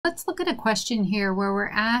let's look at a question here where we're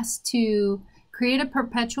asked to create a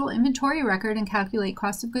perpetual inventory record and calculate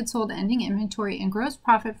cost of goods sold, ending inventory, and gross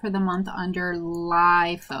profit for the month under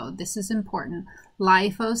LIFO. This is important.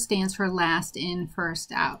 LIFO stands for last in,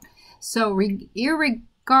 first out. So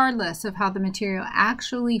irregardless of how the material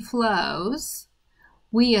actually flows,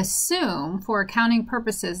 we assume for accounting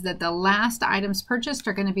purposes that the last items purchased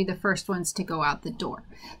are going to be the first ones to go out the door.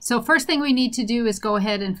 So first thing we need to do is go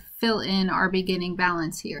ahead and fill in our beginning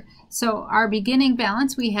balance here. So our beginning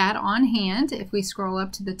balance we had on hand, if we scroll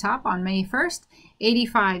up to the top on May 1st,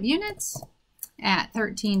 85 units at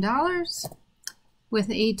 $13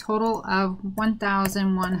 with a total of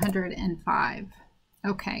 1,105.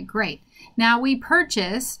 Okay, great. Now we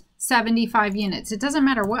purchase 75 units. It doesn't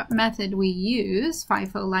matter what method we use,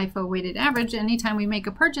 FIFO, LIFO, weighted average. Anytime we make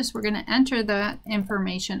a purchase, we're going to enter the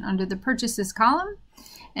information under the purchases column,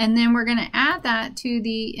 and then we're going to add that to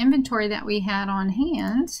the inventory that we had on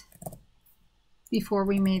hand before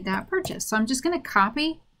we made that purchase. So I'm just going to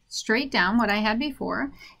copy straight down what I had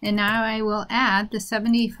before, and now I will add the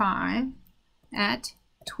 75 at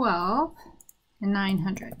 12 and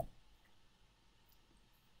 900.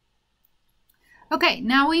 Okay,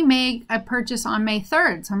 now we make a purchase on May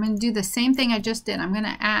 3rd. So I'm going to do the same thing I just did. I'm going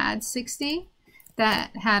to add 60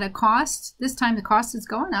 that had a cost. This time the cost is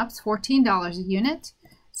going up. It's $14 a unit.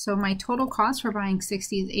 So my total cost for buying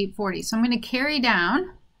 60 is $840. So I'm going to carry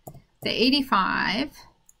down the 85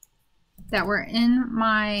 that were in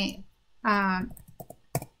my,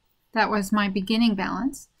 that was my beginning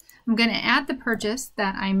balance. I'm going to add the purchase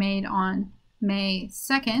that I made on May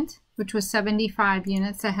 2nd, which was 75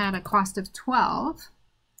 units that had a cost of 12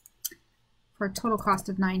 for a total cost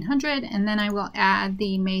of 900. And then I will add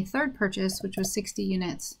the May 3rd purchase, which was 60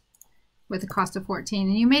 units with a cost of 14.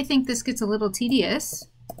 And you may think this gets a little tedious,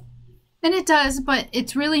 and it does, but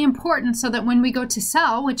it's really important so that when we go to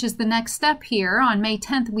sell, which is the next step here, on May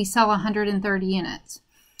 10th, we sell 130 units.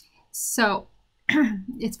 So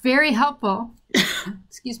it's very helpful,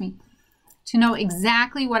 excuse me, to know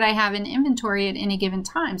exactly what I have in inventory at any given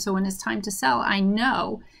time. So when it's time to sell, I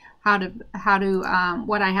know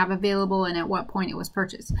what I have available and at what point it was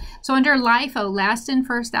purchased. So under LIFO, last in,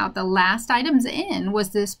 first out, the last items in was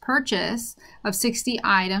this purchase of 60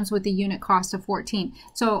 items with a unit cost of 14.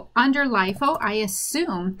 So under LIFO, I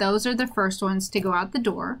assume those are the first ones to go out the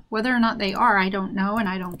door. Whether or not they are, I don't know, and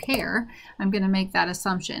I don't care. I'm going to make that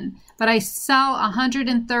assumption. But I sell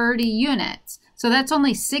 130 units. So that's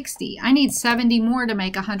only 60. I need 70 more to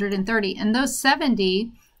make 130. And those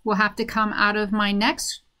 70 will have to come out of my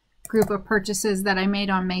next group of purchases that I made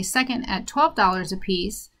on May 2nd at $12 a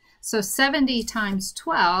piece. So 70 times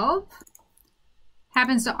 12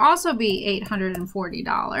 happens to also be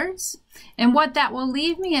 $840. And what that will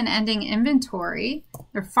leave me in ending inventory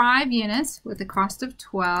are 5 units with a cost of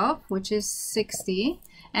 12, which is 60.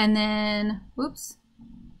 And then, whoops, I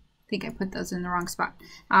think I put those in the wrong spot.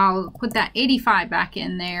 I'll put that 85 back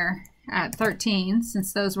in there at 13,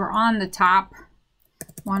 since those were on the top.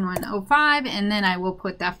 1105, and then I will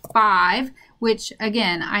put that 5, which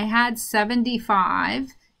again I had 75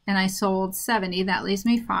 and I sold 70. That leaves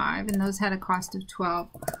me 5, and those had a cost of $12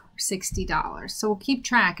 or $60. So we'll keep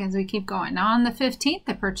track as we keep going. Now on the 15th,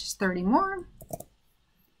 I purchased 30 more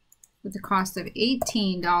with the cost of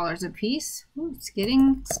 $18 a piece. Ooh, it's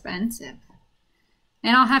getting expensive.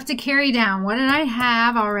 And I'll have to carry down. What did I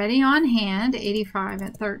have already on hand? 85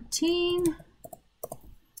 at 13.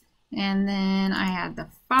 And then I had the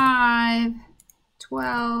 5,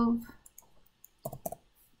 12.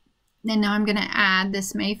 And now I'm going to add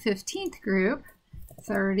this May 15th group,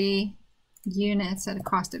 30 units at a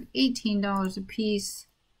cost of $18 a piece,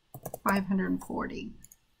 540.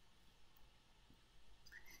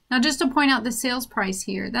 Now just to point out the sales price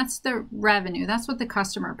here, that's the revenue. That's what the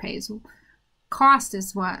customer pays. Cost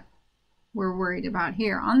is what we're worried about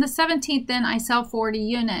here. On the 17th, then I sell 40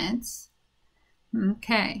 units.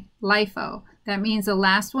 Okay, LIFO. That means the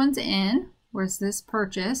last one's in was this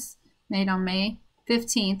purchase made on May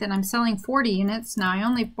 15th, and I'm selling 40 units. Now I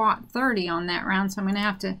only bought 30 on that round, so I'm going to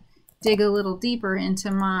have to dig a little deeper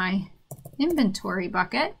into my inventory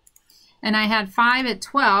bucket. And I had 5 at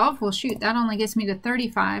 12. Well, shoot, that only gets me to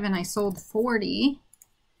 35, and I sold 40.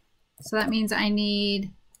 So that means I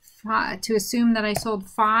need to assume that I sold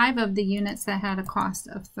 5 of the units that had a cost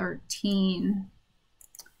of 13.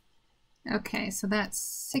 Okay, so that's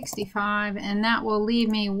 65, and that will leave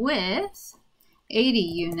me with 80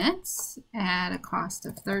 units at a cost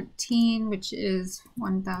of 13, which is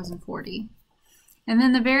 1,040. And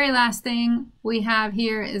then the very last thing we have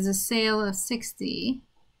here is a sale of 60.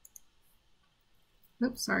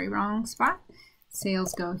 Oops, sorry, wrong spot.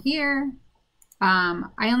 Sales go here.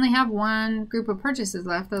 I only have one group of purchases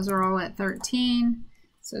left. Those are all at 13.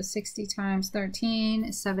 So 60 times 13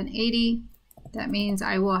 is 780. That means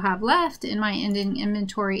I will have left in my ending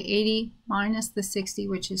inventory 80 minus the 60,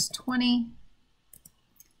 which is 20,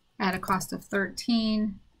 at a cost of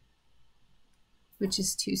 13, which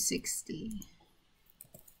is 260.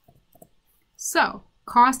 So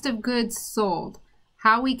cost of goods sold.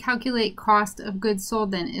 How we calculate cost of goods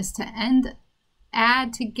sold then is to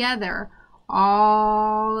add together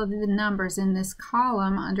all of the numbers in this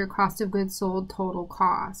column under cost of goods sold total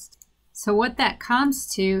cost. So what that comes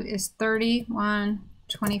to is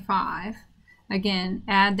 3125. Again,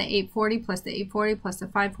 add the 840 plus the 840 plus the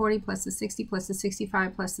 540 plus the 60 plus the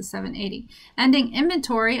 65 plus the 780. Ending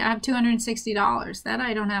inventory, I have $260. That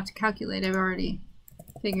I don't have to calculate. I've already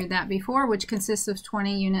figured that before, which consists of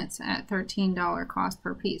 20 units at $13 cost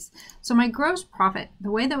per piece. So my gross profit,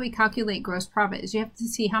 the way that we calculate gross profit is you have to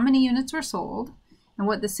see how many units were sold and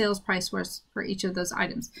what the sales price was for each of those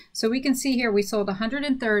items. So we can see here we sold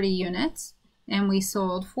 130 units, and we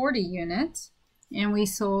sold 40 units, and we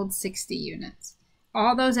sold 60 units.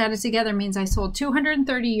 All those added together means I sold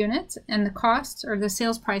 230 units, and the cost or the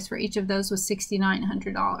sales price for each of those was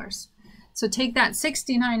 $6,900. So take that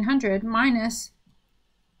 $6,900 minus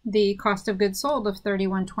the cost of goods sold of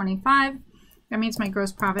 $31.25. That means my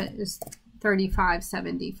gross profit is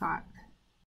 $35.75.